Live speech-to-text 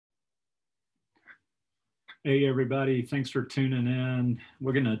Hey, everybody. Thanks for tuning in.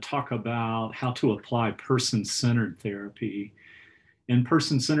 We're going to talk about how to apply person-centered therapy. And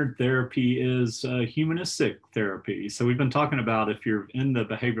person-centered therapy is humanistic therapy. So we've been talking about if you're in the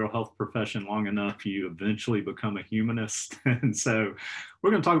behavioral health profession long enough, you eventually become a humanist. And so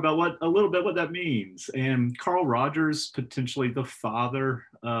we're going to talk about a little bit what that means. And Carl Rogers, potentially the father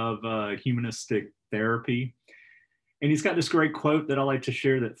of humanistic therapy, and he's got this great quote that I like to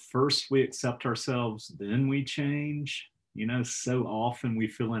share, that first we accept ourselves, then we change. You know, so often we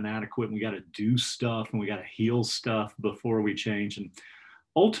feel inadequate and we got to do stuff and we got to heal stuff before we change. And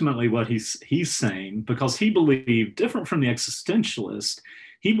ultimately what he's saying, because he believed, different from the existentialist,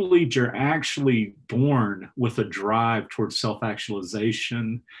 he believed you're actually born with a drive towards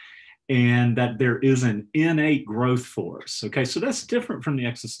self-actualization and that there is an innate growth force. Okay, so that's different from the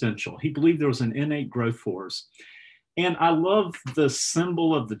existential. He believed there was an innate growth force. And I love the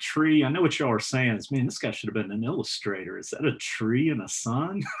symbol of the tree. I know what y'all are saying is, man, this guy should have been an illustrator. Is that a tree and a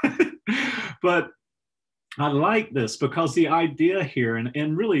sun? But I like this because the idea here,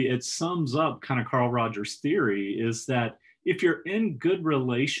 and really it sums up kind of Carl Rogers' theory, is that if you're in good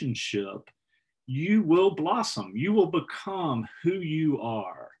relationship, you will blossom. You will become who you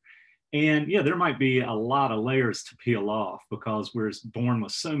are. And yeah, there might be a lot of layers to peel off because we're born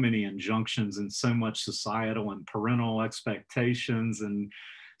with so many injunctions and so much societal and parental expectations, and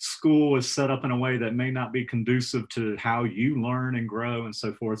school is set up in a way that may not be conducive to how you learn and grow and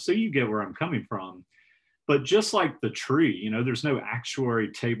so forth. So you get where I'm coming from. But just like the tree, you know, there's no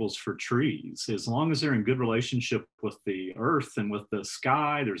actuary tables for trees. As long as they're in good relationship with the earth and with the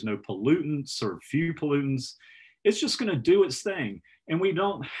sky, there's no pollutants or few pollutants. It's just going to do its thing. And we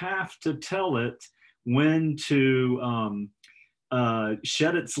don't have to tell it when to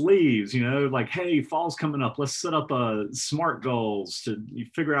shed its leaves, you know, like, hey, fall's coming up. Let's set up smart goals to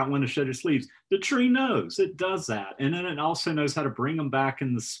figure out when to shed its leaves. The tree knows, it does that. And then it also knows how to bring them back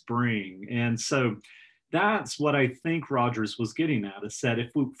in the spring. And so that's what I think Rogers was getting at, is that if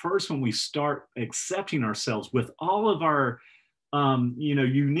we first, when we start accepting ourselves with all of our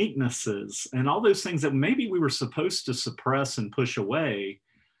uniquenesses and all those things that maybe we were supposed to suppress and push away,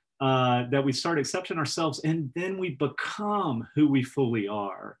 that we start accepting ourselves, and then we become who we fully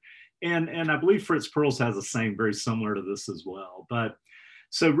are. And I believe Fritz Perls has a saying very similar to this as well. But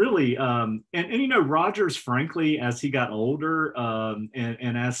so really, Rogers, frankly, as he got older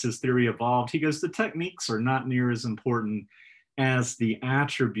and as his theory evolved, he goes, the techniques are not near as important as the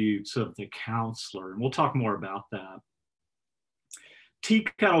attributes of the counselor. And we'll talk more about that. Tea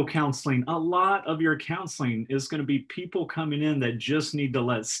kettle counseling, a lot of your counseling is going to be people coming in that just need to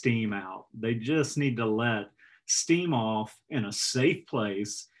let steam out. They just need to let steam off in a safe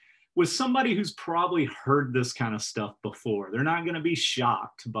place with somebody who's probably heard this kind of stuff before. They're not going to be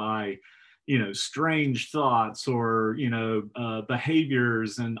shocked by, strange thoughts or,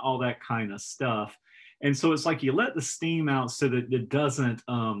 behaviors and all that kind of stuff. And so it's like you let the steam out so that it doesn't,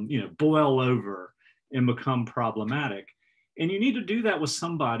 boil over and become problematic. And you need to do that with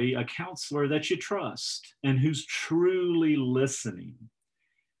somebody, a counselor that you trust and who's truly listening.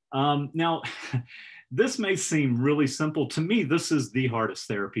 Now, this may seem really simple. To me, this is the hardest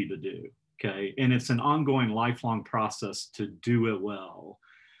therapy to do, okay? And it's an ongoing, lifelong process to do it well.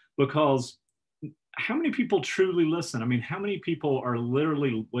 Because how many people truly listen? I mean, how many people are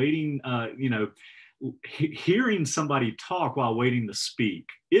literally waiting, hearing somebody talk while waiting to speak,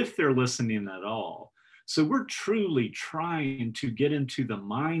 if they're listening at all? So we're truly trying to get into the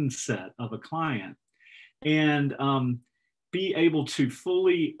mindset of a client and be able to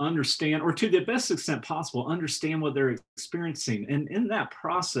fully understand, or to the best extent possible, understand what they're experiencing. And in that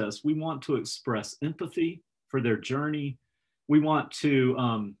process, we want to express empathy for their journey. We want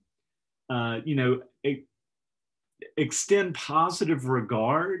to, extend positive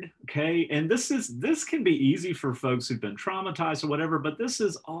regard. Okay. And this can be easy for folks who've been traumatized or whatever, but this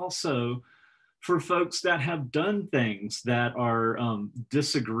is also for folks that have done things that are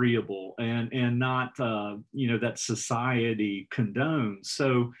disagreeable and not, that society condones.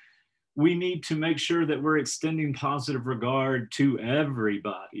 So we need to make sure that we're extending positive regard to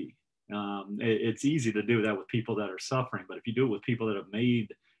everybody. It's easy to do that with people that are suffering, but if you do it with people that have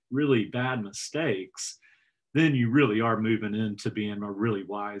made really bad mistakes, then you really are moving into being a really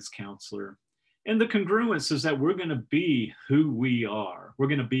wise counselor. And the congruence is that we're going to be who we are. We're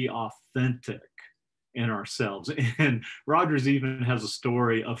going to be authentic in ourselves. And Rogers even has a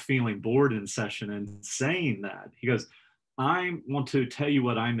story of feeling bored in session and saying that. He goes, I want to tell you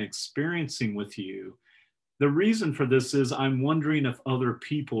what I'm experiencing with you. The reason for this is I'm wondering if other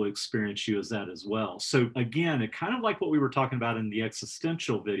people experience you as that as well. So again, it kind of like what we were talking about in the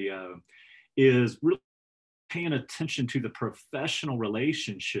existential video, is really paying attention to the professional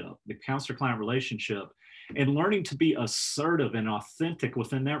relationship, the counselor-client relationship, and learning to be assertive and authentic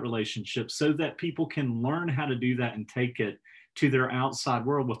within that relationship so that people can learn how to do that and take it to their outside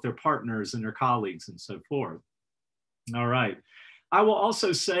world with their partners and their colleagues and so forth. All right. I will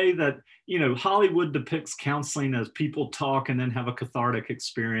also say that, you know, Hollywood depicts counseling as people talk and then have a cathartic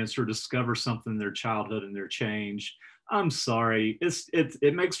experience or discover something in their childhood and they're changed. I'm sorry,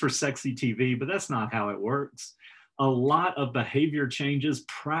 it makes for sexy TV, but that's not how it works. A lot of behavior changes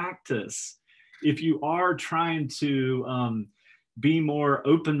practice. If you are trying to be more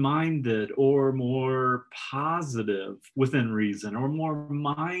open-minded or more positive within reason or more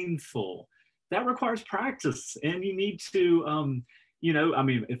mindful, that requires practice. And you need to, you know, I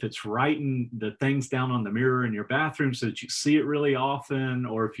mean, if it's writing the things down on the mirror in your bathroom so that you see it really often,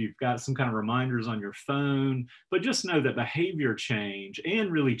 or if you've got some kind of reminders on your phone, but just know that behavior change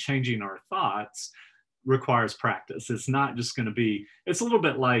and really changing our thoughts requires practice. It's not just going to be, it's a little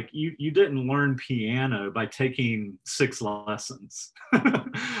bit like you didn't learn piano by taking 6 lessons.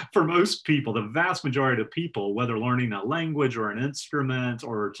 For most people, the vast majority of people, whether learning a language or an instrument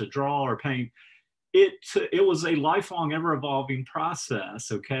or to draw or paint, it was a lifelong, ever-evolving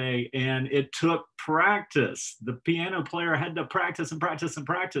process, okay? And it took practice. The piano player had to practice and practice and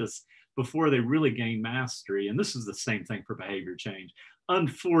practice before they really gained mastery. And this is the same thing for behavior change.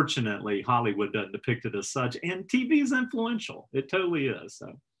 Unfortunately, Hollywood doesn't depict it as such, and TV is influential. It totally is.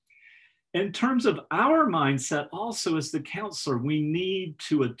 So, in terms of our mindset, also as the counselor, we need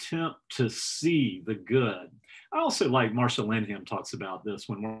to attempt to see the good. I also like Marsha Linham talks about this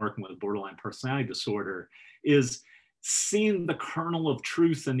when working with borderline personality disorder, is seeing the kernel of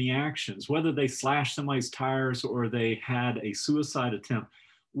truth in the actions, whether they slashed somebody's tires or they had a suicide attempt.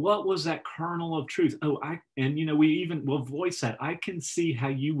 What was that kernel of truth? And you know, we'll voice that. I can see how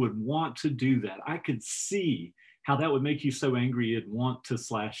you would want to do that. I could see how that would make you so angry you'd want to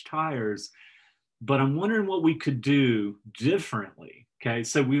slash tires. But I'm wondering what we could do differently. Okay,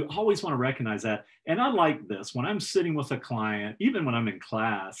 so we always want to recognize that. And I like this. When I'm sitting with a client, even when I'm in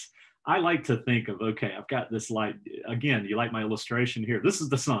class, I like to think of, okay, I've got this light. Again, you like my illustration here? This is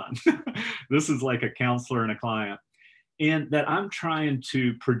the sun. This is like a counselor and a client. And that I'm trying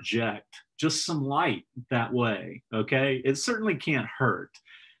to project just some light that way, okay? It certainly can't hurt,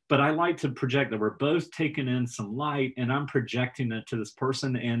 but I like to project that we're both taking in some light and I'm projecting it to this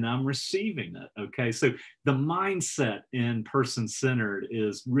person and I'm receiving it, okay? So the mindset in person-centered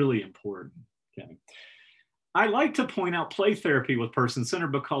is really important, okay? I like to point out play therapy with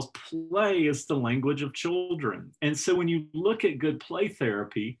person-centered because play is the language of children. And so when you look at good play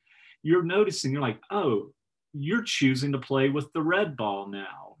therapy, you're noticing, you're like, oh, you're choosing to play with the red ball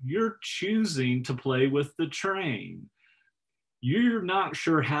now. You're choosing to play with the train. You're not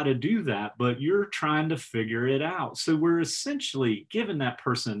sure how to do that, but you're trying to figure it out. So we're essentially giving that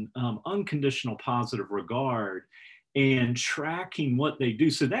person unconditional positive regard and tracking what they do.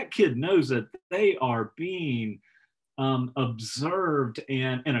 So that kid knows that they are being observed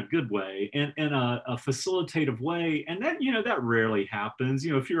and in a good way and in a facilitative way. And that, you know, that rarely happens.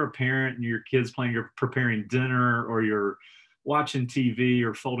 You know, if you're a parent and your kid's playing, you're preparing dinner or you're watching TV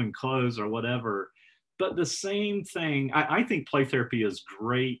or folding clothes or whatever. But the same thing, I think play therapy is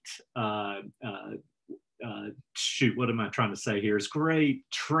great. Shoot, what am I trying to say here? It's great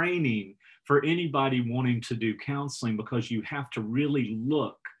training for anybody wanting to do counseling because you have to really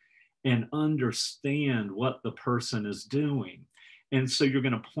look and understand what the person is doing. And so you're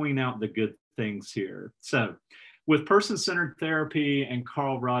going to point out the good things here. So with person-centered therapy and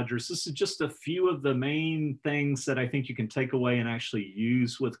Carl Rogers, this is just a few of the main things that I think you can take away and actually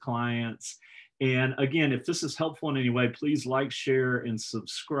use with clients. And again, if this is helpful in any way, please like, share, and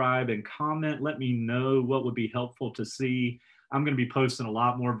subscribe and comment. Let me know what would be helpful to see. I'm going to be posting a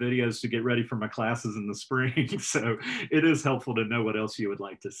lot more videos to get ready for my classes in the spring. So it is helpful to know what else you would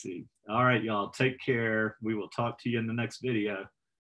like to see. All right, y'all, take care. We will talk to you in the next video.